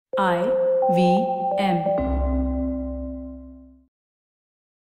IVM.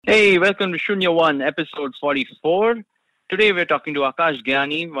 Hey, welcome to Shunya One, episode 44. Today we're talking to Akash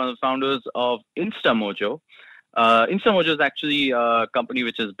Gyani, one of the founders of InstaMojo. InstaMojo is actually a company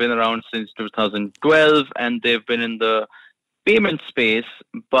which has been around since 2012, and they've been in the payment space,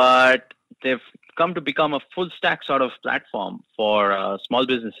 but they've come to become a full stack sort of platform for small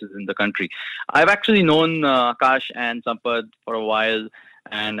businesses in the country. I've actually known Akash and Sampad for a while,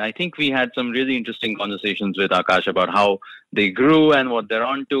 and I think we had some really interesting conversations with Akash about how they grew and what they're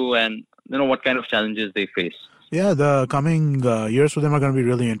onto and what kind of challenges they face. Yeah, the coming years for them are going to be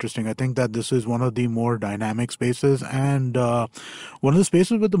really interesting. I think that this is one of the more dynamic spaces and one of the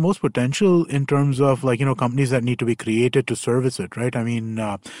spaces with the most potential in terms of companies that need to be created to service it, right? I mean,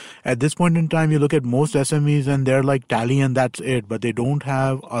 at this point in time, you look at most SMEs and they're like Tally and that's it, but they don't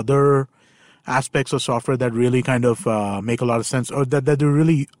have other aspects of software that really kind of make a lot of sense or that they're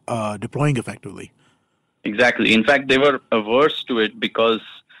really deploying effectively. Exactly. In fact, they were averse to it because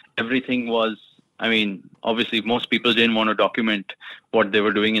everything was, obviously most people didn't want to document what they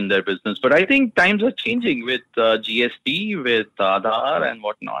were doing in their business. But I think times are changing with GST, with Aadhaar and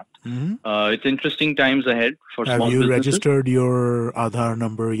whatnot. Mm-hmm. It's interesting times ahead for small businesses. Have you registered your Aadhaar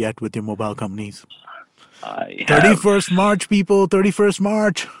number yet with your mobile companies? I 31st March, people, 31st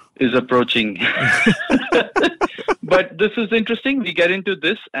March. Is approaching. But this is interesting. We get into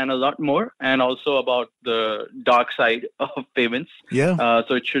this and a lot more, and also about the dark side of payments. Yeah.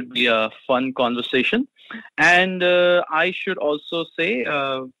 So it should be a fun conversation. And I should also say,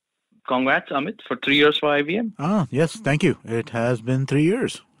 congrats, Amit, for 3 years for IVM. Yes, thank you. It has been 3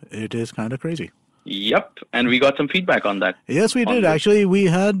 years. It is kind of crazy. Yep. And we got some feedback on that. Yes, we did. Actually, we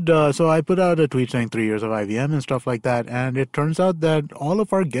had, so I put out a tweet saying 3 years of IVM and stuff like that. And it turns out that all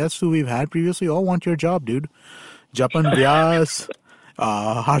of our guests who we've had previously all want your job, dude. Japan Vyas,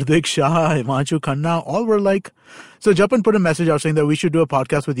 Hardik Shah, Himanshu Khanna, all were like, so Japan put a message out saying that we should do a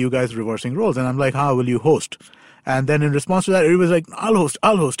podcast with you guys reversing roles. And I'm like, how will you host? And then in response to that, everybody's like, I'll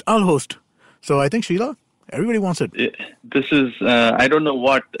host. So I think, Sheila, everybody wants it. This is, I don't know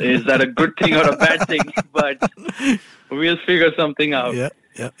what, is that a good thing or a bad thing, but we'll figure something out. Yeah.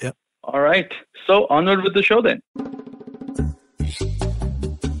 All right. So onward with the show then.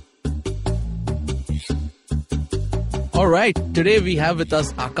 All right. Today we have with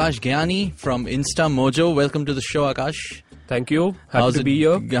us Akash Gyani from InstaMojo. Welcome to the show, Akash. Thank you. Happy to be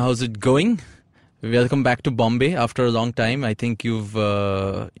here. How's it going? Welcome back to Bombay after a long time. I think you've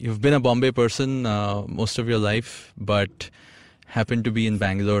been a Bombay person most of your life, but happen to be in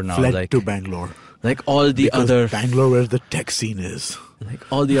Bangalore now. Fled to Bangalore. Like all the other... Bangalore where the tech scene is. Like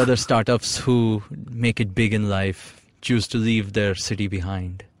all the other startups who make it big in life choose to leave their city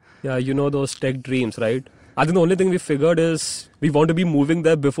behind. Yeah, you know those tech dreams, right? I think the only thing we figured is we want to be moving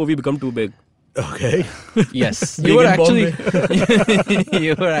there before we become too big. Okay. Yes. you were actually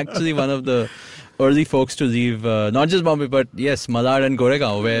one of the early folks to leave, not just Bombay, but yes, Malad and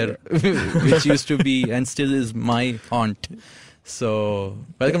Goregaon, which used to be and still is my haunt. So,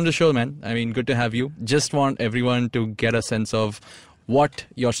 welcome to the show, man. I mean, good to have you. Just want everyone to get a sense of what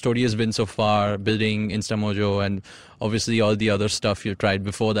your story has been so far, building InstaMojo and obviously all the other stuff you tried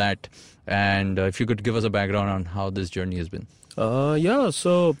before that. And if you could give us a background on how this journey has been.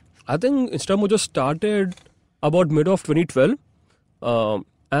 So I think InstaMojo started about mid of 2012.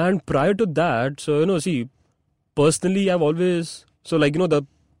 And prior to that, personally, I've always,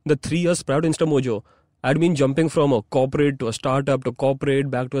 the 3 years prior to InstaMojo, I'd been jumping from a corporate to a startup to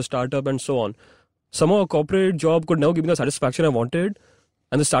corporate, back to a startup and so on. Somehow a corporate job could never give me the satisfaction I wanted.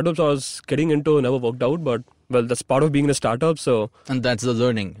 And the startups I was getting into never worked out, but well, that's part of being in a startup. And that's the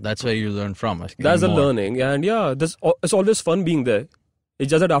learning. That's where you learn from. That's the learning. And yeah, it's always fun being there. It's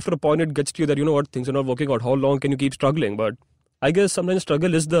just that after a point it gets to you that, things are not working out. How long can you keep struggling? But I guess sometimes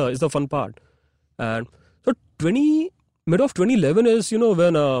struggle is the fun part. And so mid of 2011 is,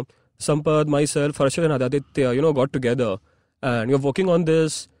 when Sampad, myself, Harshad and Aditya, got together. And you're working on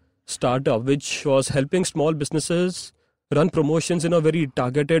this startup, which was helping small businesses run promotions in a very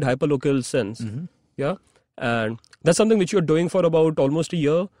targeted, hyperlocal sense. Mm-hmm. Yeah. And that's something which you're doing for about almost a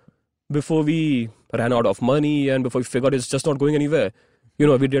year before we ran out of money and before we figured it's just not going anywhere.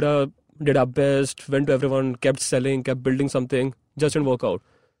 We did our best, went to everyone, kept selling, kept building something, just didn't work out.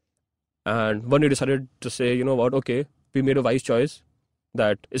 And one day decided to say, you know what, okay, we made a wise choice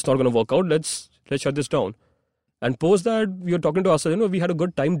that it's not going to work out, let's shut this down. And post that, we were talking to ourselves, we had a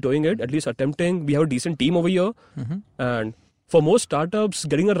good time doing it, at least attempting. We have a decent team over here. Mm-hmm. And for most startups,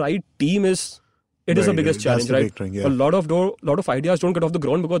 getting a right team is the biggest challenge, right? Thing, yeah. A lot of ideas don't get off the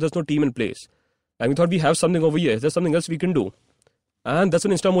ground because there's no team in place. And we thought we have something over here. There's something else we can do. And that's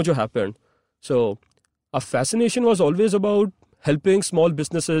when InstaMojo happened. So our fascination was always about helping small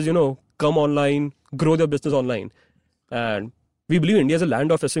businesses, come online, grow their business online. And we believe India is a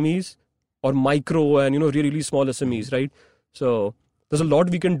land of SMEs or micro and, really, really small SMEs, right? So there's a lot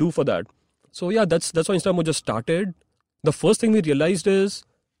we can do for that. So yeah, that's why InstaMojo started. The first thing we realized is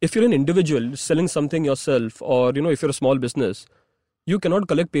if you're an individual selling something yourself or, if you're a small business, you cannot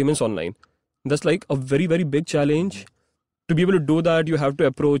collect payments online. That's like a very, very big challenge. To be able to do that, you have to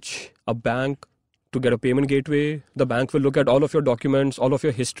approach a bank to get a payment gateway. The bank will look at all of your documents, all of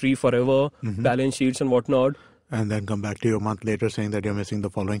your history forever, balance sheets and whatnot. And then come back to you a month later saying that you're missing the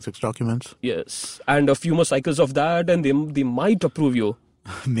following 6 documents. Yes. And a few more cycles of that and they might approve you.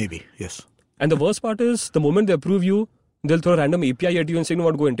 Maybe, yes. And the worst part is the moment they approve you, they'll throw a random API at you and say,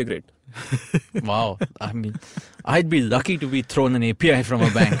 go integrate. Wow. I mean, I'd be lucky to be thrown an API from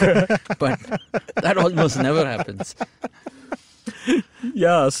a bank, but that almost never happens.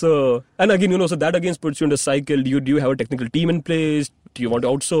 Yeah, so, and again, so that again puts you in the cycle. Do you have a technical team in place? Do you want to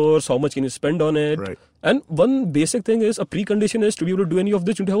outsource? How much can you spend on it? Right. And one basic thing is, a precondition is to be able to do any of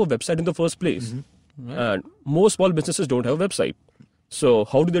this, you need to have a website in the first place. Right. And most small businesses don't have a website. So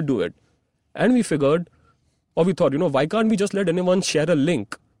how do they do it? And we figured, or we thought, why can't we just let anyone share a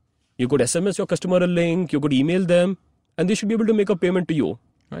link? You could SMS your customer a link, you could email them, and they should be able to make a payment to you.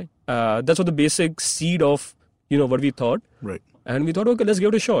 Right. That's what the basic seed of, what we thought. Right. And we thought, okay, let's give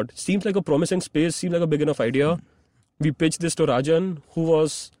it a shot. Seems like a promising space, seems like a big enough idea. We pitched this to Rajan, who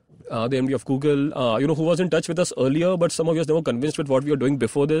was the MD of Google, who was in touch with us earlier, but somehow he was never convinced with what we were doing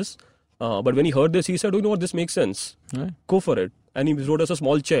before this. But when he heard this, he said, you know what, this makes sense. Right. Go for it. And he wrote us a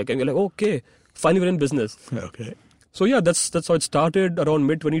small check. And we're like, okay, finally we're in business. Okay. So yeah, that's how it started around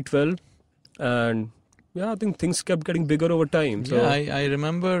mid-2012. And yeah, I think things kept getting bigger over time. So Yeah, I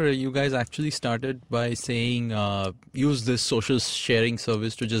remember you guys actually started by saying use this social sharing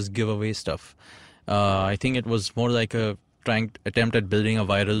service to just give away stuff. I think it was more like a attempt at building a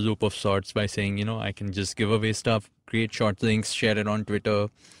viral loop of sorts by saying, I can just give away stuff, create short links, share it on Twitter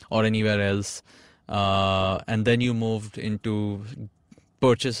or anywhere else. And then you moved into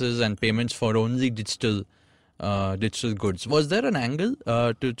purchases and payments for only digital goods. Was there an angle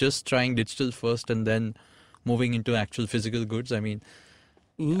to just trying digital first and then moving into actual physical goods? I mean,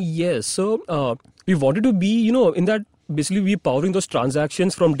 yes. So we wanted to be, in that basically we powering those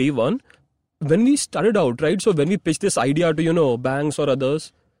transactions from day one. When we started out, right? So when we pitched this idea to, banks or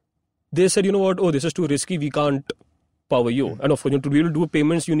others, they said, this is too risky. We can't power you. And of course, to be able to do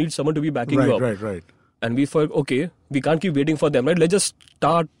payments, you need someone to be backing you up. Right. And we thought, okay, we can't keep waiting for them, right? Let's just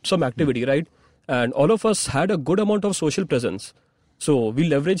start some activity, right? And all of us had a good amount of social presence. So we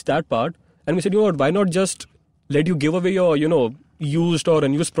leveraged that part and we said, why not just let you give away your, used or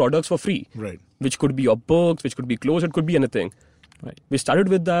unused products for free? Right. Which could be your books, which could be clothes, it could be anything. Right. We started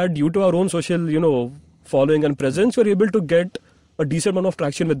with that. Due to our own social, following and presence, we were able to get a decent amount of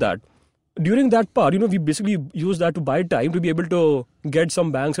traction with that. During that part, we basically used that to buy time to be able to get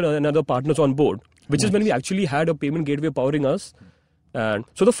some banks and other partners on board, which is when we actually had a payment gateway powering us. And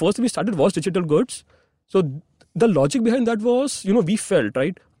so the first thing we started was digital goods. So the logic behind that was, we felt,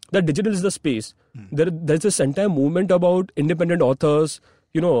 right, that digital is the space. There's this entire movement about independent authors,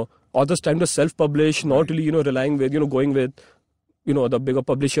 authors trying to self-publish, not really, relying with, going with, the bigger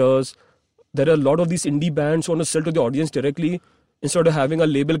publishers. There are a lot of these indie bands who want to sell to the audience directly instead of having a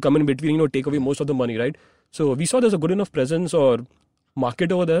label come in between, take away most of the money, right? So we saw there's a good enough presence or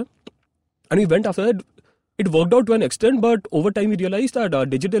market over there. And we went after that. It worked out to an extent, but over time we realized that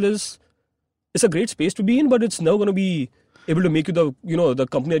digital is a great space to be in, but it's now going to be able to make you the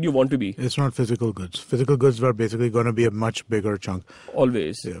company that you want to be. It's not physical goods. Physical goods were basically going to be a much bigger chunk.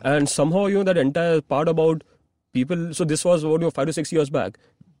 Always. Yeah. And somehow, that entire part about people, so this was 5 to 6 years back.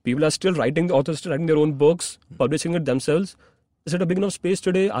 People are still writing, the authors still writing their own books, publishing it themselves. Is it a big enough space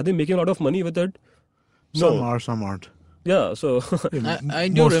today? Are they making a lot of money with it? Some No. are, some aren't. Yeah, so I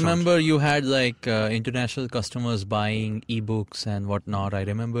do Most remember you had like international customers buying ebooks and whatnot. I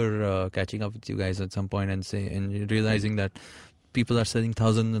remember catching up with you guys at some point and realizing that people are selling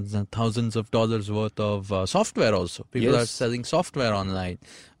thousands and thousands of dollars worth of software also. People are Yes. selling software online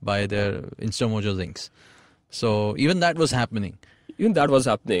by their InstaMojo links. So even that was happening. even that was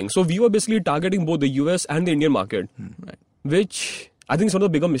happening. So we were basically targeting both the US and the Indian market, Right. which I think is one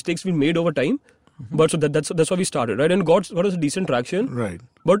of the bigger mistakes we made over time. But so that's why we started, right? And got us a decent traction. Right.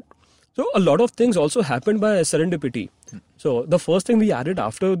 But so a lot of things also happened by serendipity. So the first thing we added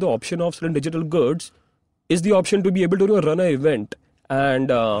after the option of selling digital goods is the option to be able to run an event and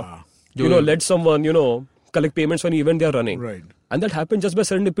let someone collect payments for an event they are running. Right. And that happened just by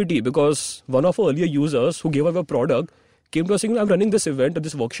serendipity because one of our earlier users who gave us a product came to us saying, I'm running this event at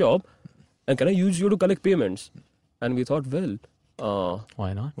this workshop, and can I use you to collect payments? And we thought, well,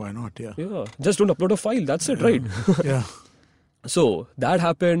 Why not? Why not? Yeah. yeah, just don't upload a file. That's it, right? Yeah. So that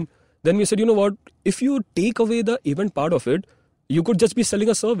happened. Then we said, you know what? If you take away the event part of it, you could just be selling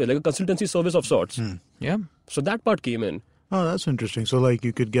a survey, like a consultancy service of sorts. Yeah. So that part came in. Oh, that's interesting. So, like,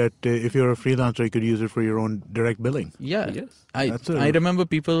 you could get, if you're a freelancer, you could use it for your own direct billing. Yeah. Yes. I remember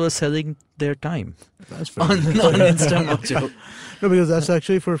people were selling their time That's fair. on InstaMojo. No, because that's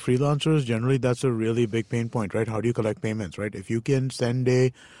actually for freelancers, generally, that's a really big pain point, right? How do you collect payments, right? If you can send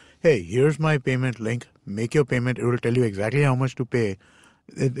hey, here's my payment link, make your payment, it will tell you exactly how much to pay.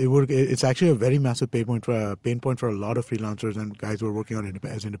 It's actually a very massive pain point for a lot of freelancers and guys who are working on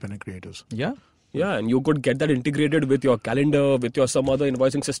as independent creators. Yeah. Yeah, and you could get that integrated with your calendar, with your some other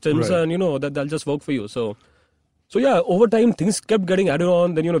invoicing systems, Right. and that'll just work for you. So yeah, over time things kept getting added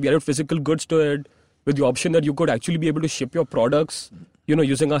on. Then we added physical goods to it with the option that you could actually be able to ship your products,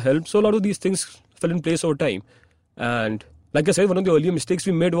 using our help. So a lot of these things fell in place over time. And like I said, one of the earlier mistakes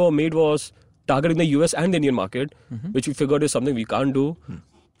we made was targeting the US and the Indian market, which we figured is something we can't do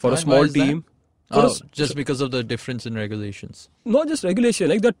for a Why small is that? team. Just because of the difference in regulations. Not just regulation,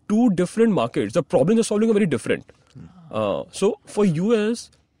 like they're two different markets. The problems you're solving are very different. So for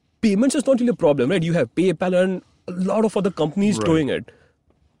US, payments is not really a problem, right? You have PayPal and a lot of other companies Right. doing it.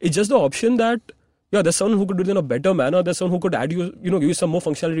 It's just the option that, there's someone who could do it in a better manner. There's someone who could add give you some more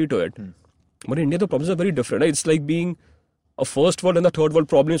functionality to it. But in India, the problems are very different, right? It's like being a first world and a third world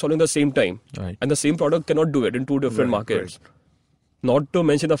problem solving at the same time. Right. And the same product cannot do it in two different Right, markets. Not to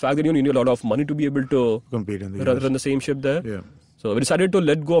mention the fact that you need a lot of money to be able to Compete in the rather US. than the same ship there. Yeah. So we decided to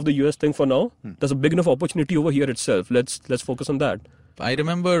let go of the US thing for now. There's a big enough opportunity over here itself. Let's focus on that. I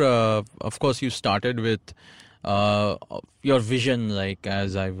remember, of course, you started with your vision, like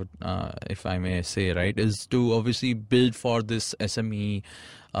as I would, if I may say, right, is to obviously build for this SME,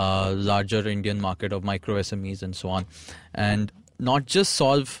 larger Indian market of micro SMEs and so on, and not just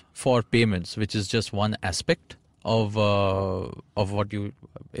solve for payments, which is just one aspect of what you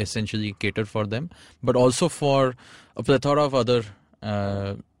essentially cater for them, but also for a plethora of other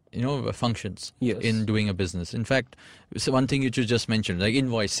functions Yes. in doing a business. In fact, so one thing you just mentioned, like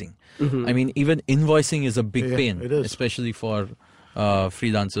invoicing. I mean, even invoicing is a big Yeah, pain, it is. especially for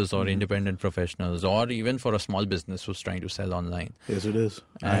freelancers or independent professionals, or even for a small business who's trying to sell online. Yes, it is.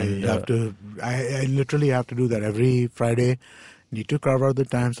 And, I literally have to do that every Friday. Need to carve out the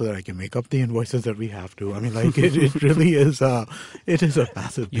time so that I can make up the invoices that we have to. I mean, like it really is. It is a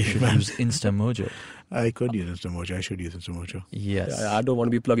massive You pain, should man. use InstaMojo. I could use InstaMojo. I should use InstaMojo. Yes. I don't want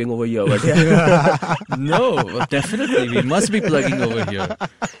to be plugging over here, but yeah. No, definitely. We must be plugging over here.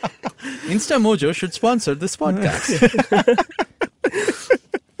 InstaMojo should sponsor this podcast.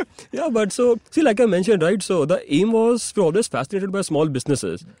 Yeah, but so, see, like I mentioned, right? So the aim was we're always fascinated by small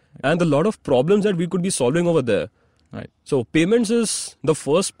businesses and a lot of problems that we could be solving over there. Right. So payments is the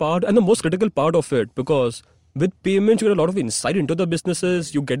first part and the most critical part of it, because with payments you get a lot of insight into the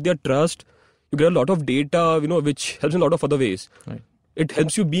businesses, you get their trust, you get a lot of data, which helps in a lot of other ways. Right. It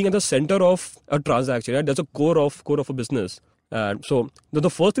helps you being at the center of a transaction, right? That's a core of a business. And so the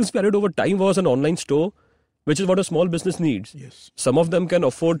first things we added over time was an online store, which is what a small business needs. Yes. Some of them can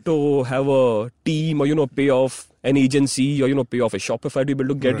afford to have a team or, pay off an agency or, pay off a Shopify to be able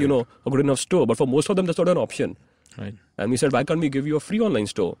to get, Right. a good enough store. But for most of them, that's not an option. Right. And we said, why can't we give you a free online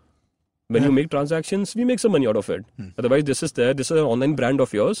store? When you make transactions, we make some money out of it. Otherwise, this is an online brand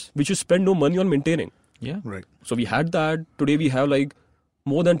of yours, which you spend no money on maintaining. Yeah. Right. So we had that. Today we have like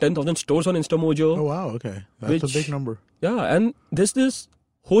more than 10,000 stores on InstaMojo. Oh wow. Okay, that's a Which- big number. Yeah, and there's this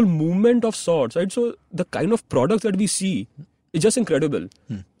whole movement of sorts, right? So the kind of products that we see is just incredible.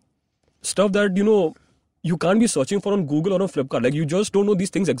 Stuff that, you can't be searching for on Google or on Flipkart. Like, you just don't know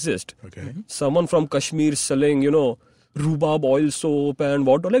these things exist. Okay. Someone from Kashmir selling, rhubarb oil soap and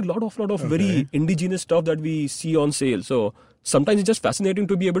what, like lot of very indigenous stuff that we see on sale. So sometimes it's just fascinating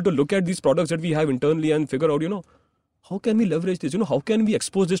to be able to look at these products that we have internally and figure out, how can we leverage this? How can we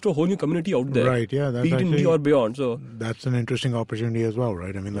expose this to a whole new community out there? Right. Yeah. That's Be it in India actually, or beyond. So that's an interesting opportunity as well,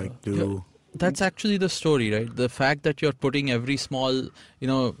 right? I mean, like to. That's actually the story, right? The fact that you're putting every small,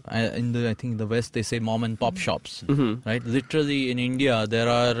 I think the West they say mom and pop shops, right? Literally in India there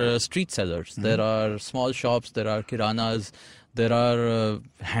are street sellers, there are small shops, there are kiranas, there are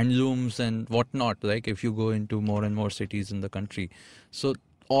handlooms and whatnot. Like if you go into more and more cities in the country, so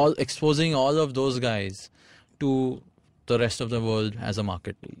all exposing all of those guys to the rest of the world as a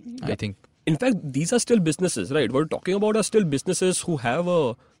market, I think. in fact, these are still businesses, right? What we're talking about are still businesses who have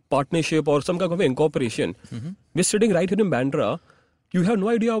a partnership or some kind of incorporation. We're sitting right here in Bandra. You have no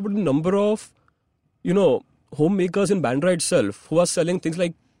idea about the number of, homemakers in Bandra itself who are selling things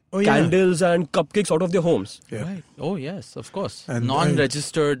like Oh, yeah. candles and cupcakes out of their homes. Yeah. Right. Oh, yes, of course. And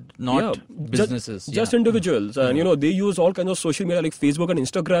Non-registered, not Yeah, businesses. Just yeah. individuals. And, they use all kinds of social media like Facebook and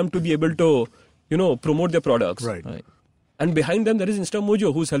Instagram to be able to, promote their products. Right. Right. And behind them, there is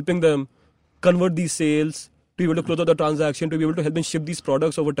InstaMojo who's helping them convert these sales, to be able to close out the transaction, to be able to help them ship these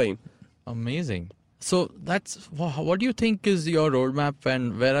products over time. Amazing. So what do you think is your roadmap,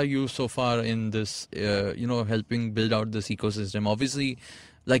 and where are you so far in this, helping build out this ecosystem? Obviously,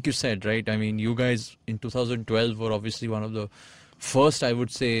 like you said, right? I mean, you guys in 2012 were obviously one of the first, I would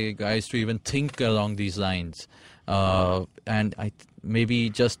say, guys to even think along these lines. And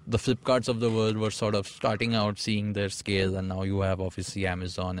maybe just the Flipkarts of the world were sort of starting out, seeing their scale, and now you have obviously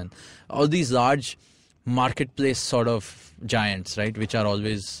Amazon and all these large marketplace sort of giants, right, which are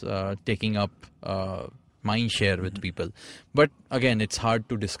always taking up mind share with people. But again, it's hard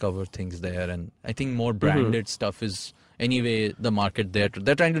to discover things there, and I think more branded stuff is anyway the market there.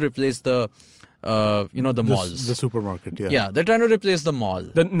 They're trying to replace the malls. The supermarket, yeah. Yeah, they're trying to replace the mall.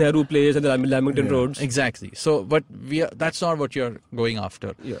 The Nehru Place and the Lamington Roads. Exactly. So, but that's not what you're going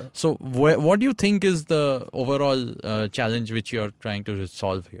after. Yeah. So, what do you think is the overall challenge which you're trying to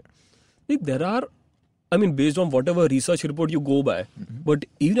solve here? There are, based on whatever research report you go by, but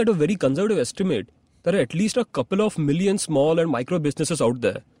even at a very conservative estimate, there are at least a couple of million small and micro businesses out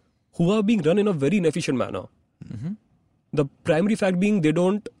there who are being run in a very inefficient manner. The primary fact being they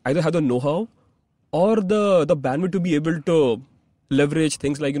don't either have the know-how or the bandwidth to be able to leverage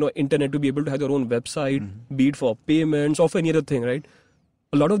things like, internet to be able to have their own website, be it for payments or for any other thing, right?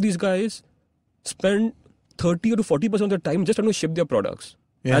 A lot of these guys spend 30 to 40% of their time just trying to ship their products.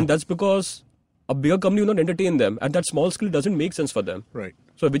 Yeah. And that's because a bigger company will not entertain them, and that small scale doesn't make sense for them. Right.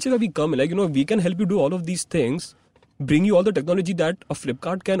 So which is where we come in, we can help you do all of these things, bring you all the technology that a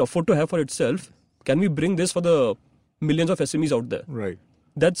Flipkart can afford to have for itself. Can we bring this for the millions of SMEs out there? Right.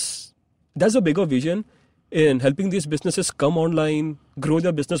 That's a bigger vision in helping these businesses come online, grow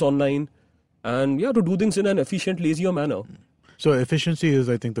their business online, and to do things in an efficient, lazier manner. So efficiency is,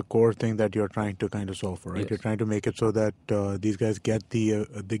 I think, the core thing that you're trying to kind of solve for, right? Yes. You're trying to make it so that these guys get the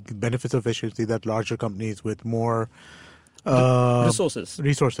benefits of efficiency that larger companies with more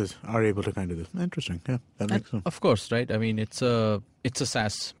resources are able to kind of do. Interesting. Yeah, that makes sense. Of course, right? I mean, it's a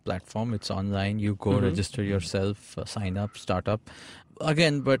SaaS platform. It's online. You go register yourself, sign up, start up.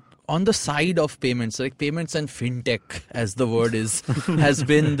 Again, but on the side of payments, like payments and fintech, as the word is, has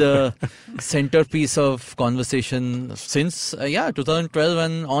been the centerpiece of conversation since 2012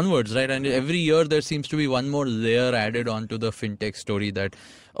 and onwards, right? And every year there seems to be one more layer added onto the fintech story that,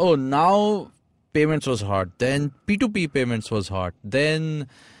 now payments was hot, then P2P payments was hot, then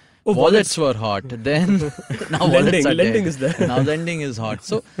wallets were hot, then now wallets are lending dead. is there. Now lending is hot.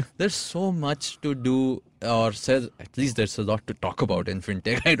 So there's so much to do, or at least there's a lot to talk about in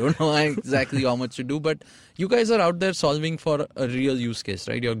fintech. I don't know exactly how much to do, but you guys are out there solving for a real use case,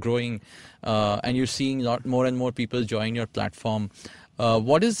 right? You're growing and you're seeing a lot more and more people join your platform.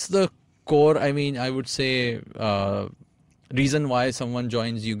 What is the core, I would say, reason why someone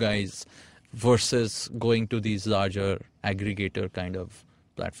joins you guys versus going to these larger aggregator kind of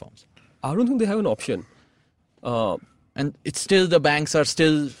platforms? I don't think they have an option. And it's still, the banks are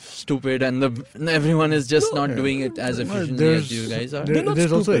still stupid, and everyone is just not doing it as efficiently as you guys are.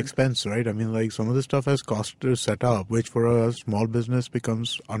 There's also expense, right? I mean, like some of the stuff has cost to set up, which for a small business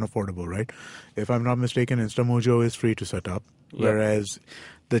becomes unaffordable, right? If I'm not mistaken, InstaMojo is free to set up, whereas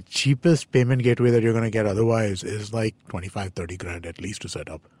the cheapest payment gateway that you're going to get otherwise is like 25, 30 grand at least to set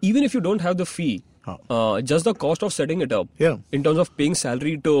up. Even if you don't have the fee, just the cost of setting it up, in terms of paying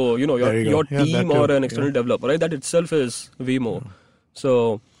salary to your team or an external developer, right? That itself is way more.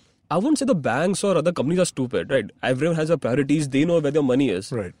 So I wouldn't say the banks or other companies are stupid, right? Everyone has their priorities. They know where their money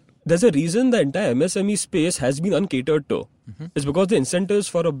is. Right. There's a reason the entire MSME space has been uncatered to. It's because the incentives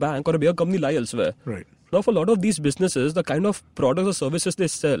for a bank or a bigger company lie elsewhere. Right. Now, for a lot of these businesses, the kind of products or services they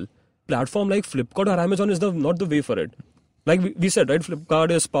sell, platform like Flipkart or Amazon is not the way for it. Like we said, right?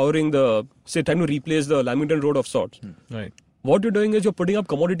 Flipkart is powering trying to replace the Lamington Road of sorts. Right. What you're doing is you're putting up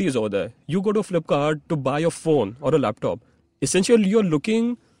commodities over there. You go to Flipkart to buy a phone or a laptop. Essentially, you're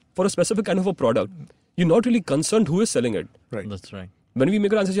looking for a specific kind of a product. You're not really concerned who is selling it. Right. That's right. When we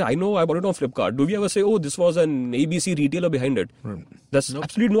make an answer, I know I bought it on Flipkart. Do we ever say, this was an ABC retailer behind it? Right. There's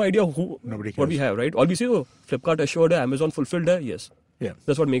absolutely no idea Nobody what we have, right? All we say, Flipkart assured, Amazon fulfilled, yes. Yeah.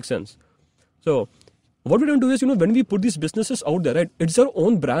 That's what makes sense. So what we don't do is, when we put these businesses out there, right, it's our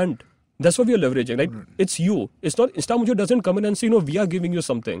own brand. That's what we are leveraging, right? It's you. It's not, InstaMojo doesn't come in and say, we are giving you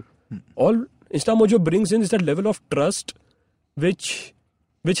something. All InstaMojo brings in is that level of trust, which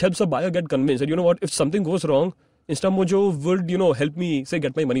which helps a buyer get convinced that, you know what, if something goes wrong, InstaMojo would, help me, say,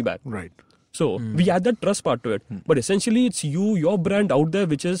 get my money back. Right. So we add that trust part to it. But essentially, it's your brand out there,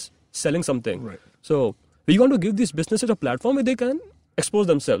 which is selling something. Right. So we want to give these businesses a platform where they can expose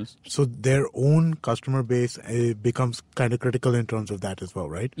themselves. So their own customer base becomes kind of critical in terms of that as well,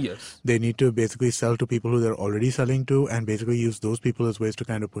 right? Yes. They need to basically sell to people who they're already selling to and basically use those people as ways to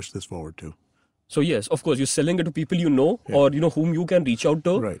kind of push this forward too. So yes, of course, you're selling it to people you know or whom you can reach out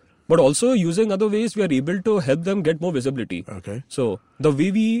to. Right. But also using other ways, we are able to help them get more visibility. Okay. So the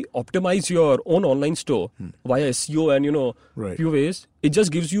way we optimize your own online store via SEO and Right. few ways, it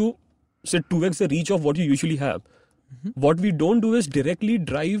just gives you, say, 2x the reach of what you usually have. What we don't do is directly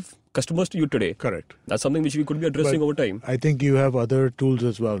drive customers to you today. Correct. That's something which we could be addressing But over time. I think you have other tools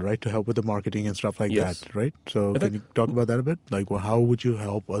as well, right, to help with the marketing and stuff like Yes. that, right? So In can fact- you talk about that a bit? Like, well, how would you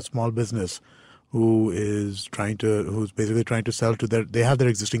help a small business who's basically trying to sell to they have their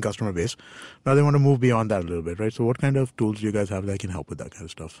existing customer base. Now they want to move beyond that a little bit, right? So what kind of tools do you guys have that can help with that kind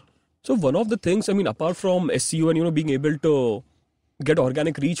of stuff? So one of the things, apart from SEO and being able to get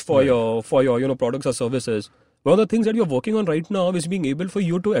organic reach for your products or services, one of the things that you're working on right now is being able for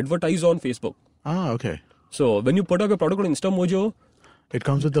you to advertise on Facebook. Ah, okay. So when you put up your product on InstaMojo, It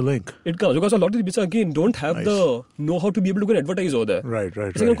comes with the link. it comes because a lot of these businesses again don't have the know-how to be able to go and advertise over there. Right.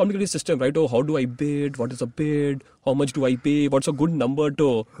 It's a complicated system, right? Oh, how do I bid? What is a bid? How much do I pay? What's a good number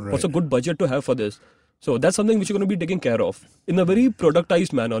to? What's a good budget to have for this? So that's something which you're going to be taking care of in a very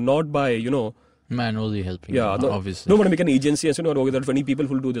productized manner, not by Manually helping. yeah, you, no, obviously. don't want to make an agency and say, no, okay, there are 20 people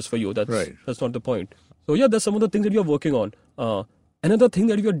who will do this for you. That's Right. That's not the point. So yeah, that's some of the things that you're working on. Another thing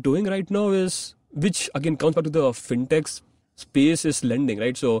that you're doing right now is, which again comes back to the fintech space, is lending,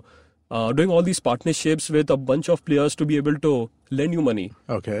 right? So doing all these partnerships with a bunch of players to be able to lend you money,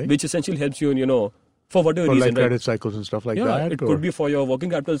 Okay. which essentially helps you in, for whatever For reason, like right? credit cycles and stuff like Yeah, that? it or- could be for your working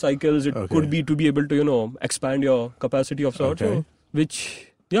capital cycles. It Okay. could be to be able to, expand your capacity of sorts. Okay. So, which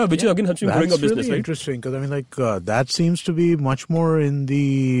again helps you in growing a That's business, really right? interesting because that seems to be much more in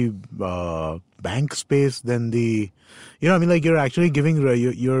the bank space than the, you're actually giving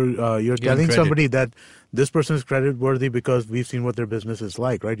you're telling credit. somebody that this person is credit worthy because we've seen what their business is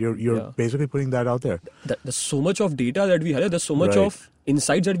like, right? You're Yeah. basically putting that out there. There's so much of data that we have. There's so much Right. of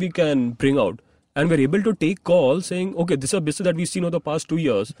insights that we can bring out. And we're able to take calls saying, okay, this is a business that we've seen over the past 2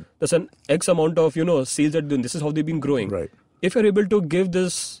 years. There's an X amount of, sales that this is how they've been growing. Right. If you're able to give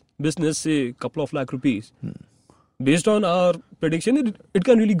this business, say, a couple of lakh rupees, based on our prediction, it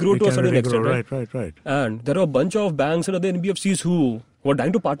can really grow It to a can certain really extent. grow. Right. And there are a bunch of banks and other NBFCs who are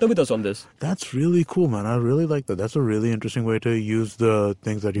trying to partner with us on this. That's really cool, man. I really like that. That's a really interesting way to use the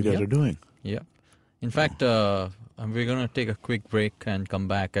things that you guys Yep. are doing. Yeah. In fact, we're going to take a quick break and come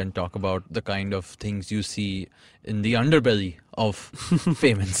back and talk about the kind of things you see in the underbelly of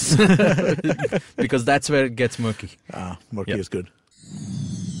payments. Because that's where it gets murky. Murky Yep. is good.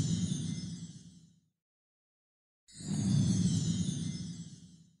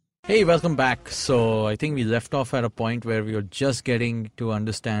 Hey, welcome back. So I think we left off at a point where we were just getting to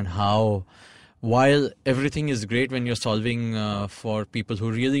understand how, while everything is great when you're solving for people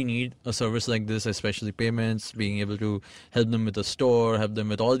who really need a service like this, especially payments, being able to help them with a store, help them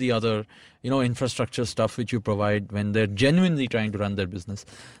with all the other, infrastructure stuff which you provide when they're genuinely trying to run their business.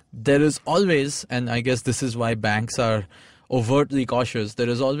 There is always, and I guess this is why banks are overtly cautious, there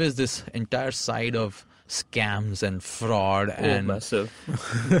is always this entire side of scams and fraud and Massive.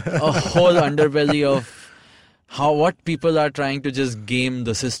 a whole underbelly of what people are trying to just game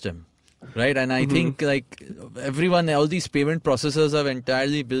the system, right? And I think like everyone, all these payment processors have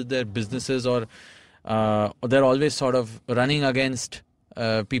entirely built their businesses or they're always sort of running against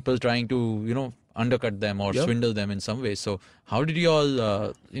people trying to undercut them or Yep. swindle them in some way. So how did you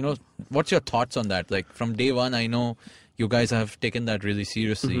all what's your thoughts on that? Like from day one, I know you guys have taken that really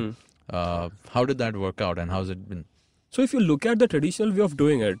seriously. How did that work out and how's it been? So if you look at the traditional way of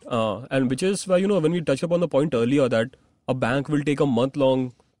doing it, and which is why, when we touched upon the point earlier that a bank will take a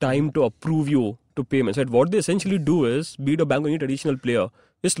month-long time to approve you to payments, right? What they essentially do is, be it a bank or any traditional player,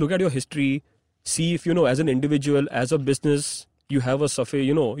 just look at your history, see if, as an individual, as a business, you have a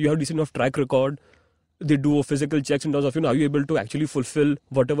you have decent enough track record. They do physical checks in terms of, are you able to actually fulfill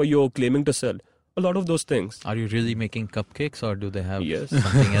whatever you're claiming to sell? A lot of those things. Are you really making cupcakes or do they have Yes.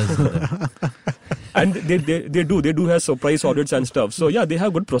 something else in them? And they do have surprise audits and stuff. So yeah, they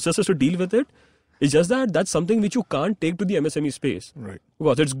have good processes to deal with it. It's just that that's something which you can't take to the MSME space. Right.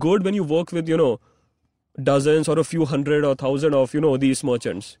 Because it's good when you work with, dozens or a few hundred or thousand of, these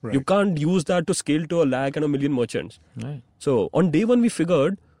merchants. Right. You can't use that to scale to 1 lakh and 1 million merchants. Right. So on day one, we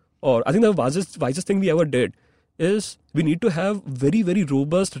figured, or I think the wisest thing we ever did is we need to have very, very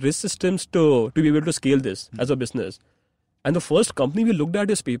robust risk systems to be able to scale this as a business. And the first company we looked at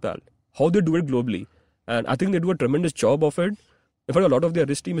is PayPal, how they do it globally. And I think they do a tremendous job of it. In fact, a lot of their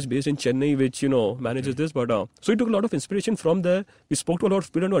risk team is based in Chennai, which, manages this. But so we took a lot of inspiration from there. We spoke to a lot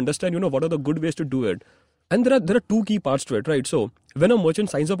of people to understand, what are the good ways to do it. And there are two key parts to it, right? So when a merchant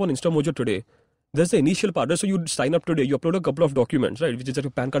signs up on InstaMojo today, there's the initial part. So you sign up today, you upload a couple of documents, right? Which is like a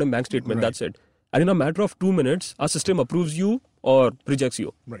PAN card and bank statement, Right. that's it. And in a matter of 2 minutes, our system approves you or rejects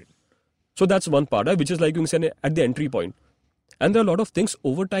you. Right. So that's one part, right? Which is like you can say at the entry point. And there are a lot of things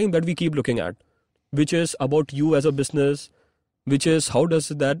over time that we keep looking at, which is about you as a business, which is how does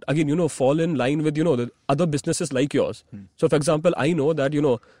that, again, fall in line with, the other businesses like yours. So for example, I know that,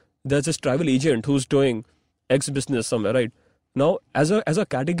 there's this travel agent who's doing X business somewhere, right? Now, as a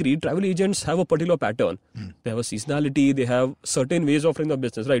category, travel agents have a particular pattern. They have a seasonality, they have certain ways of running the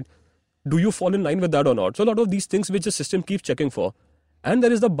business, right? Do you fall in line with that or not? So a lot of these things which the system keeps checking for. And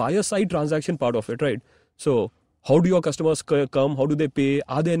there is the buyer side transaction part of it, right? So how do your customers come? How do they pay?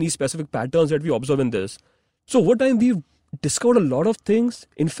 Are there any specific patterns that we observe in this? So over time, we've discovered a lot of things.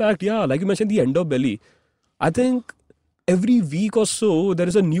 In fact, like you mentioned, the underbelly. I think every week or so, there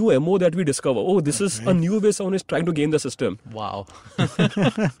is a new MO that we discover. Oh, this is a new way someone is trying to game the system. Wow.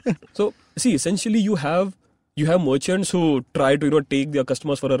 So, see, essentially you have merchants who try to, take their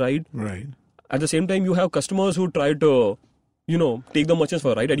customers for a ride. Right. At the same time, you have customers who try to, take the merchants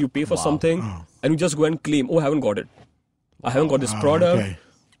for a ride, and you pay for something and you just go and claim, oh, I haven't got it. I haven't got this product. Okay.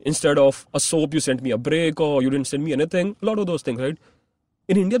 Instead of a soap, you sent me a break, or you didn't send me anything. A lot of those things, right?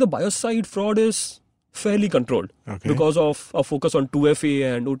 In India, the buyer side fraud is fairly controlled because of a focus on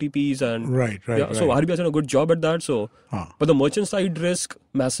 2FA and OTPs and Right. So RBI has done a good job at that. So, but the merchant side risk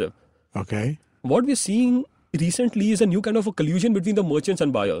massive. Okay. What we're seeing recently is a new kind of a collusion between the merchants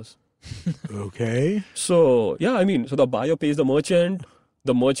and buyers. Okay. So so the buyer pays the merchant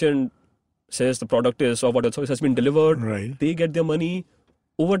says the product is or what the service has been delivered. Right. They get their money.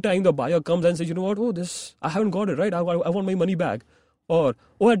 Over time, the buyer comes and says, you know what? Oh, this I haven't got it right. I want my money back. Or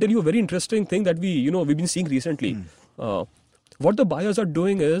I'll tell you a very interesting thing that we've been seeing recently. What the buyers are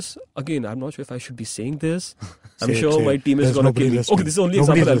doing is, again, I'm not sure if I should be saying this. I'm Say it, sure say my it. team is There's going to nobody kill me. listening. Okay, this is the only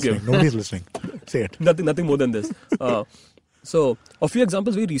Nobody's example I'll listening. give. Nobody's listening. Say it. Nothing more than this. So a few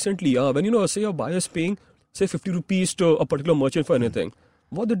examples very recently. When say a buyer is paying say 50 rupees to a particular merchant for anything,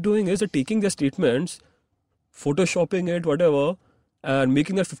 what they're doing is they're taking their statements, photoshopping it, whatever, and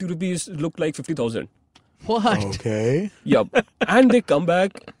making that 50 rupees look like 50,000. What? Okay. Yeah, and they come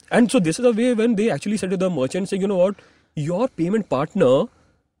back, and so this is a way when they actually said to the merchant, say, you know what, your payment partner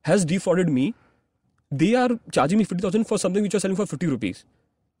has defrauded me. They are charging me 50,000 for something which you're selling for 50 rupees.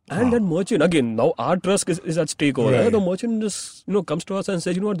 And that merchant, again, now our trust is at stake over there. Right. The merchant just, comes to us and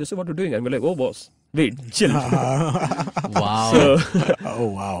says, you know what, this is what we're doing. And we're like, oh, boss, wait, chill. Wow. So, Oh,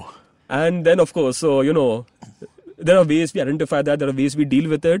 wow. and then, of course, so, there are ways we identify that. There are ways we deal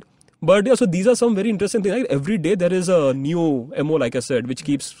with it. But yeah, so these are some very interesting things. Like every day there is a new MO, like I said, which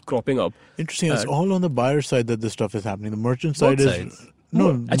keeps cropping up. Interesting. It's all on the buyer side that this stuff is happening. The merchant side Both is sides.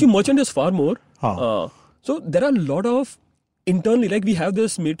 no. Actually, merchant is far more. Huh. So there are a lot of internally, like we have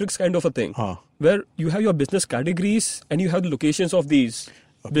this matrix kind of a thing where you have your business categories and you have the locations of these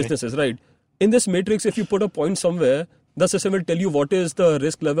businesses, right? In this matrix, if you put a point somewhere, the system will tell you what is the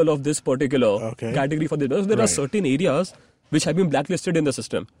risk level of this particular category for this business. There are certain areas which have been blacklisted in the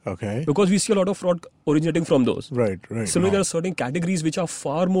system. Okay. Because we see a lot of fraud originating from those. Right. Similarly, there are certain categories which are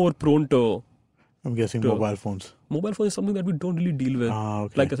far more prone to. I'm guessing mobile phones. Mobile phone is something that we don't really deal with.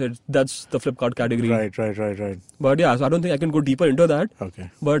 Okay. Like I said, that's the Flipkart category. Right. But yeah, so I don't think I can go deeper into that. Okay.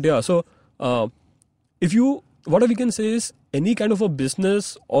 But yeah, so what we can say is any kind of a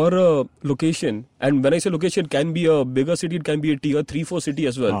business or a location, and when I say location, it can be a bigger city, it can be a tier 3-4 city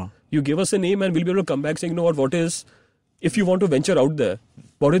as well. You give us a name and we'll be able to come back saying, you know what is, if you want to venture out there,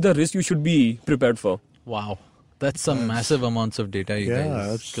 what is the risk you should be prepared for? Wow. That's some massive amounts of data you guys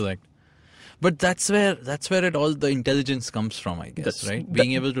that's- collect. But that's where it all the intelligence comes from, I guess, right?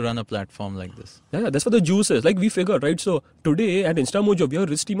 Being able to run a platform like this. Yeah, that's what the juice is. Like we figured, right? So today at InstaMojo, we have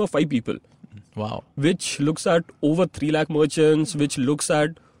a risk team of 5 people. Wow. Which looks at over 3 lakh merchants, which looks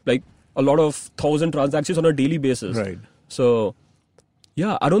at like a lot of 1,000 transactions on a daily basis. Right. So,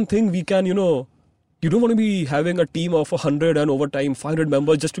 yeah, I don't think we can, you don't want to be having a team of 100 and over time 500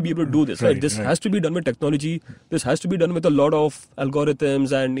 members just to be able to do this, right? This has to be done with technology. This has to be done with a lot of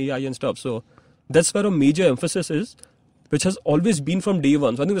algorithms and AI and stuff. So that's where a major emphasis is, which has always been from day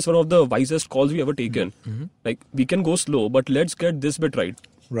one. So I think that's one of the wisest calls we ever taken. Like we can go slow, but let's get this bit right.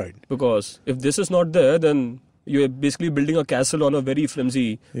 Right. Because if this is not there, then you're basically building a castle on a very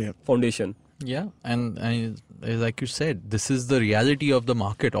flimsy foundation. Yeah, and like you said, this is the reality of the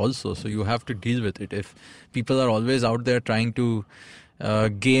market also. So you have to deal with it. If people are always out there trying to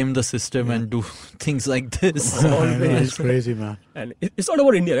game the system and do things like this. I know, it's crazy, man. And it's not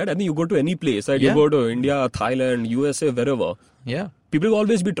about India, right? I think you go to any place, right? Yeah. You go to India, Thailand, USA, wherever. Yeah. People will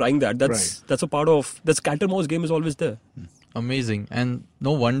always be trying that. That's a part of this cat and mouse game is always there. Amazing. And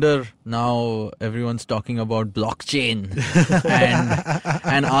no wonder now everyone's talking about blockchain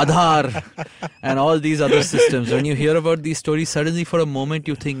and Aadhaar and all these other systems. When you hear about these stories, suddenly for a moment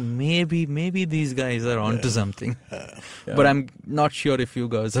you think maybe these guys are onto something. But I'm not sure if you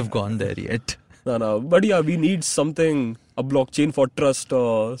guys have gone there yet. No. But yeah, we need something, a blockchain for trust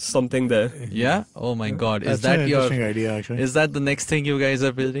or something there. Yeah? Oh my God. That's Is that an your... interesting idea, actually. Is that the next thing you guys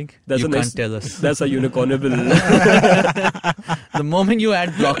are building? That's you the can't next- tell us. That's a unicornable. The moment you add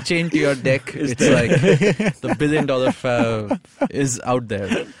blockchain to your deck, it's like the $1 billion is out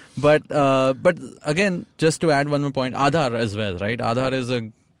there. But again, just to add one more point, Aadhaar as well, right? Aadhaar is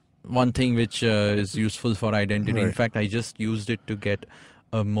one thing which is useful for identity. In Right. fact, I just used it to get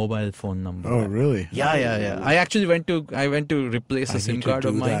a mobile phone number. Oh, really? Yeah. I actually went to replace a I SIM need to card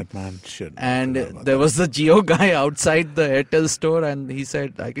of do mine. that, man. Shit. And Forgot about there that. was the Jio guy outside the Airtel store, and he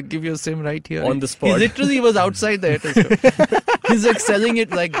said, "I can give you a SIM right here." On the He spot. literally was outside the Airtel store. He's like selling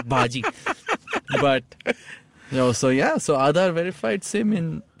it like bhaji. But so Aadhaar verified SIM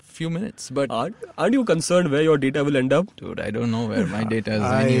in few minutes. But Aren't you concerned where your data will end up? dude, I don't know where my data is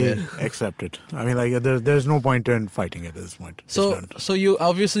I anywhere. accept it. I mean, like, there's no point in fighting it at this point. It's done. So you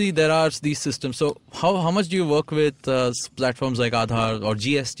obviously there are these systems. So how much do you work with platforms like Aadhaar or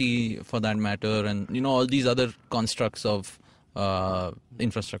GST for that matter, and all these other constructs of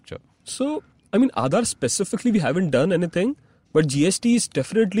infrastructure? So, I mean, Aadhaar specifically, we haven't done anything, but GST is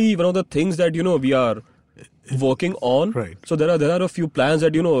definitely one of the things that, we are working on. Right. So there are a few plans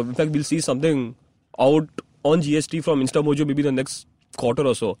that, in fact, we'll see something out on GST from InstaMojo maybe the next quarter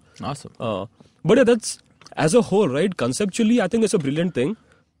or so. Awesome. But yeah, that's, as a whole, right, conceptually, I think it's a brilliant thing.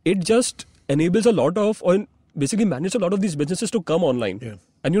 It just enables a lot of, or basically manages a lot of these businesses to come online. Yeah.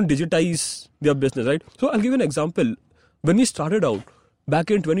 And, digitize their business, right? So I'll give you an example. When we started out,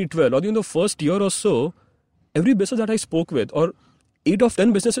 back in 2012, or in the first year or so, every business that I spoke with, or 8 of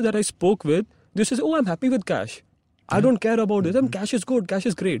 10 businesses that I spoke with, they say, "Oh, I'm happy with cash. I don't care about this. Cash is good. Cash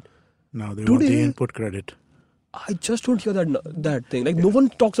is great." Now they want the Today- input credit. I just don't hear that thing. Like, no one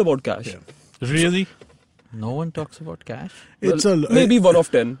talks about cash. Really? No one talks about cash? It's Maybe 1 of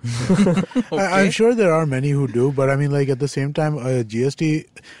 10. I'm sure there are many who do, but I mean, like, at the same time, GST,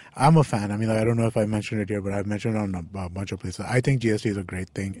 I'm a fan. I mean, like, I don't know if I mentioned it here, but I've mentioned it on a bunch of places. I think GST is a great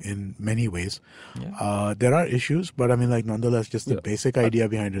thing in many ways. Yeah. There are issues, but I mean, like, nonetheless, just the Yeah. basic idea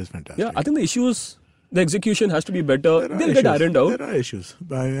behind it is fantastic. Yeah, I think the issues, the execution has to be better. There are They'll get issues. ironed out. There are issues.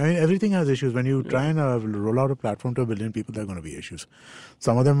 I mean, everything has issues. When you try and roll out a platform to 1 billion people, there are going to be issues.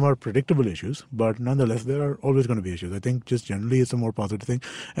 Some of them are predictable issues, but nonetheless, there are always going to be issues. I think just generally it's a more positive thing.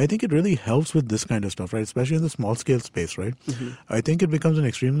 I think it really helps with this kind of stuff, right? Especially in the small scale space, right? I think it becomes an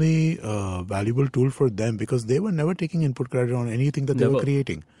extremely valuable tool for them because they were never taking input credit on anything that they were Never.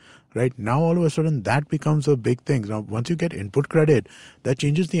 creating. Right now, all of a sudden, that becomes a big thing. Now, once you get input credit, that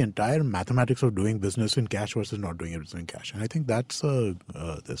changes the entire mathematics of doing business in cash versus not doing it in cash. And I think that's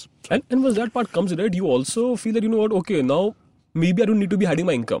this. And once that part comes, right, you also feel that, okay, now maybe I don't need to be hiding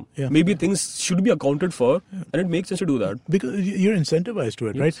my income. Yeah. Maybe things should be accounted for, and it makes sense to do that. Because you're incentivized to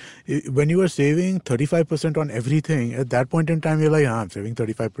it, right? When you are saving 35% on everything, at that point in time, you're like, I'm saving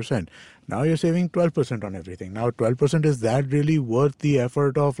 35%. Now you're saving 12% on everything. Now 12%, is that really worth the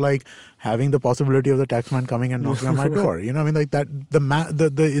effort of like having the possibility of the taxman coming and knocking on my door? I mean, like that,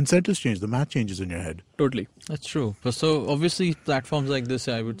 the incentives change, the math changes in your head. Totally. That's true. So obviously platforms like this,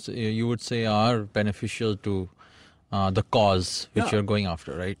 you would say are beneficial to the cause which Yeah. you're going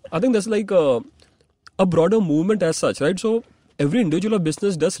after, right? I think that's like a broader movement as such, right? So every individual or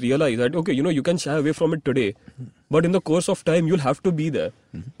business does realize that, okay, you can shy away from it today, but in the course of time, you'll have to be there.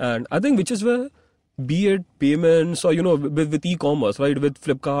 And I think which is where, be it payments or, with e-commerce, right? With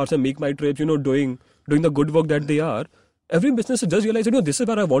Flipkart and Make My Trips, doing the good work that they are, every business does realize, this is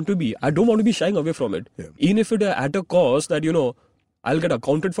where I want to be. I don't want to be shying away from it. Yeah. Even if it at a cost that, I'll get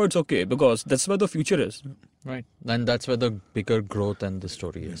accounted for, it's okay, because that's where the future is. Right, and that's where the bigger growth and the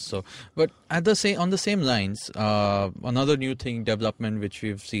story is. So, but on the same lines, another new development which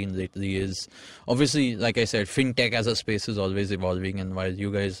we've seen lately is obviously, like I said, fintech as a space is always evolving. And while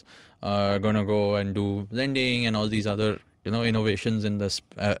you guys are gonna go and do lending and all these other innovations in this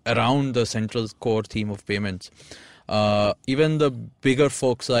around the central core theme of payments, even the bigger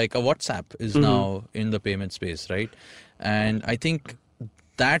folks like a WhatsApp is now in the payment space, right? And I think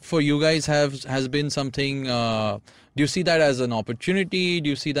that for you guys has been something? Do you see that as an opportunity? Do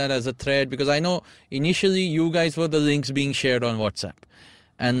you see that as a threat? Because I know initially you guys were the links being shared on WhatsApp,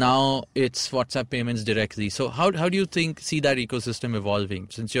 and now it's WhatsApp payments directly. So how do you see that ecosystem evolving,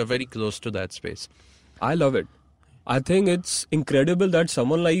 since you're very close to that space? I love it. I think it's incredible that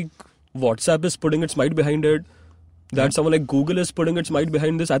someone like WhatsApp is putting its might behind it, that someone like Google is putting its might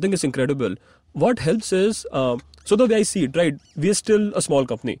behind this. I think it's incredible. What helps is, so the way I see it, right, we are still a small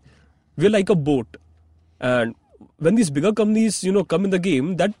company. We're like a boat. And when these bigger companies, come in the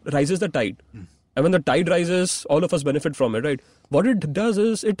game, that rises the tide. And when the tide rises, all of us benefit from it, right? What it does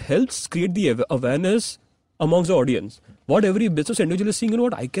is it helps create the awareness amongst the audience. What every business individual is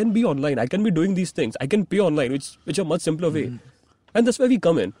seeing, I can be online, I can be doing these things, I can pay online, which a much simpler way. And that's where we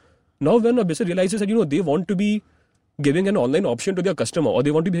come in. Now when a business realizes that, they want to be giving an online option to their customer, or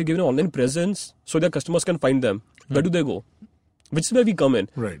they want to be giving an online presence so their customers can find them, where do they go? Which is where we come in.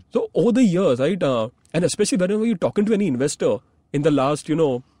 Right. So over the years, right, and especially whenever you're talking to any investor in the last, 3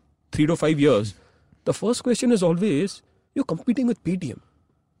 to 5 years, the first question is always, you're competing with Paytm.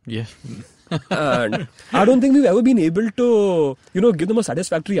 Yeah. And I don't think we've ever been able to, give them a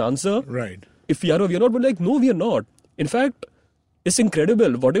satisfactory answer. Right. If we are or we are not, but like, no, we are not. In fact, it's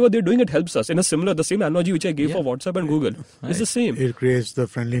incredible. Whatever they're doing, it helps us. In the same analogy which I gave for WhatsApp and Google. It's the same. It creates the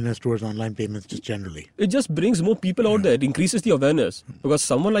friendliness towards online payments just generally. It just brings more people out there. It increases the awareness. Because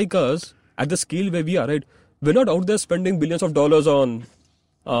someone like us, at the scale where we are, right, we're not out there spending billions of dollars on,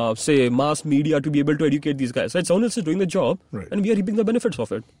 say, mass media to be able to educate these guys. Right? Someone else is doing the job, and we are reaping the benefits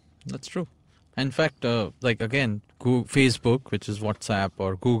of it. That's true. In fact, like again, Facebook, which is WhatsApp,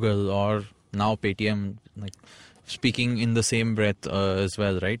 or Google, or now Paytm, like speaking in the same breath as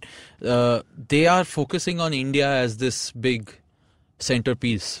well, right? They are focusing on India as this big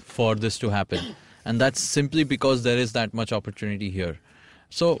centerpiece for this to happen. And that's simply because there is that much opportunity here.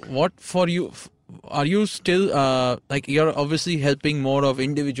 So what for you, are you still, like you're obviously helping more of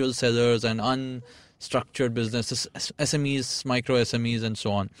individual sellers and unstructured businesses, SMEs, micro SMEs and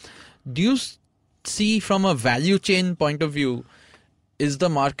so on. Do you see from a value chain point of view, is the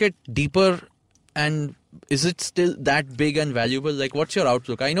market deeper and is it still that big and valuable? Like, what's your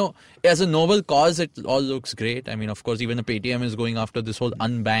outlook? I know as a noble cause, it all looks great. I mean, of course, even the Paytm is going after this whole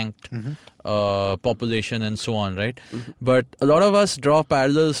unbanked population and so on, right? But a lot of us draw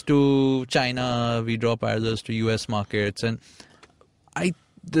parallels to China, we draw parallels to US markets. And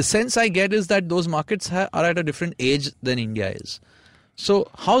the sense I get is that those markets are at a different age than India is. So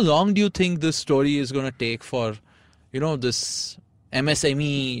how long do you think this story is going to take for, this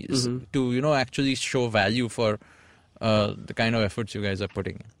MSME to, actually show value for the kind of efforts you guys are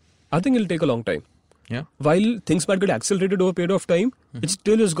putting in? I think it'll take a long time. Yeah. While things might get accelerated over a period of time, it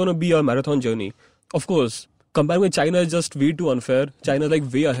still is going to be a marathon journey. Of course, comparing with China is just way too unfair. China is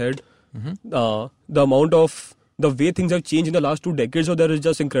like way ahead. The amount of the way things have changed in the last 2 decades or there is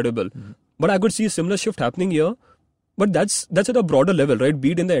just incredible. But I could see a similar shift happening here. But that's at a broader level, right?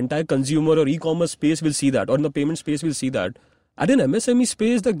 Be it in the entire consumer or e-commerce space, we'll see that. Or in the payment space, we'll see that. At an MSME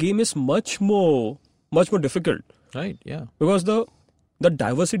space, the game is much more difficult. Right, yeah. Because the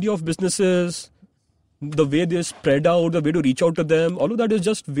diversity of businesses, the way they're spread out, the way to reach out to them, all of that is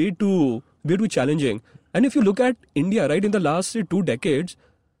just way too challenging. And if you look at India, right, in the last 2 decades,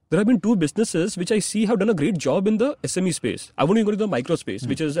 there have been 2 businesses which I see have done a great job in the SME space. I won't even go to the micro space,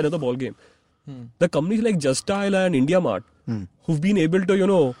 which is another ballgame. The companies like Justdial and IndiaMart, who've been able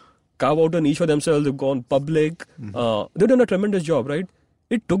to, carve out a niche for themselves, they've gone public, they've done a tremendous job, right?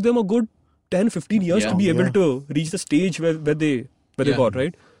 It took them a good 10-15 years to be able to reach the stage where they got,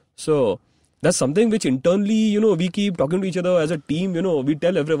 right? So that's something which internally, we keep talking to each other as a team, we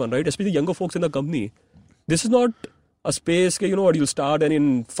tell everyone, right? Especially younger folks in the company. This is not a space where, you'll start and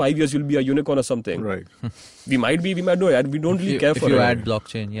in 5 years you'll be a unicorn or something. Right. We might not. We don't really care for it. If you add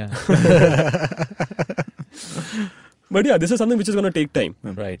blockchain, yeah. But yeah, this is something which is going to take time.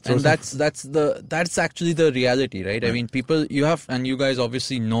 Right. And that's actually the reality, right? I mean, people, you guys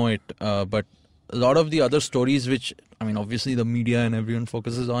obviously know it, but a lot of the other stories which, obviously the media and everyone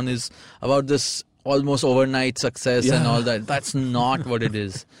focuses on is about this almost overnight success and all that. That's not what it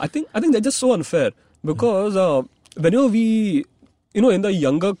is. I think that's just so unfair because whenever we, in the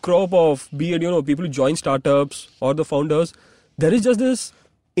younger crop of, be it, people who join startups or the founders, there is just this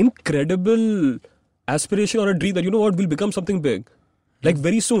incredible aspiration or a dream that, we'll become something big. Like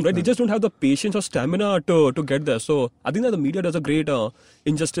very soon, right? They just don't have the patience or stamina to get there. So I think that the media does a great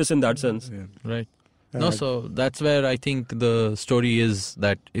injustice in that sense. Yeah. Right. No, so that's where I think the story is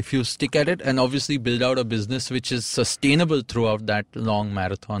that if you stick at it and obviously build out a business which is sustainable throughout that long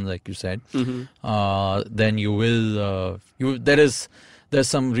marathon, like you said, then you will, there is there's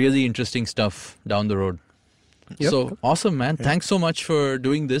some really interesting stuff down the road. Yep. So awesome, man. Thanks so much for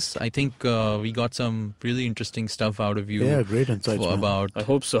doing this. I think we got some really interesting stuff out of you. Yeah, great insights, man. About I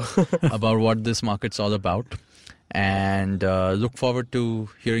hope so. about what this market's all about. And look forward to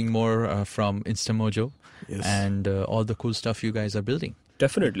hearing more from InstaMojo and all the cool stuff you guys are building.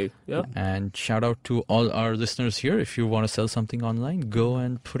 Definitely, yeah. And shout out to all our listeners here. If you want to sell something online, go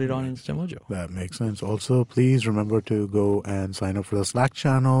and put it on InstaMojo. That makes sense. Also, please remember to go and sign up for the Slack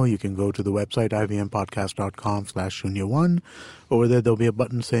channel. You can go to the website, ivmpodcast.com/Shunya1. Over there, there'll be a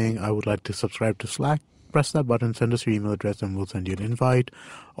button saying, I would like to subscribe to Slack. Press that button, send us your email address, and we'll send you an invite.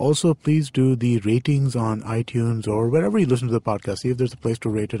 Also, please do the ratings on iTunes or wherever you listen to the podcast. See if there's a place to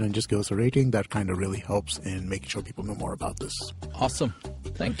rate it and just give us a rating. That kind of really helps in making sure people know more about this. Awesome.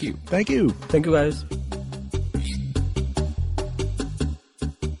 Thank you. Thank you. Thank you, guys.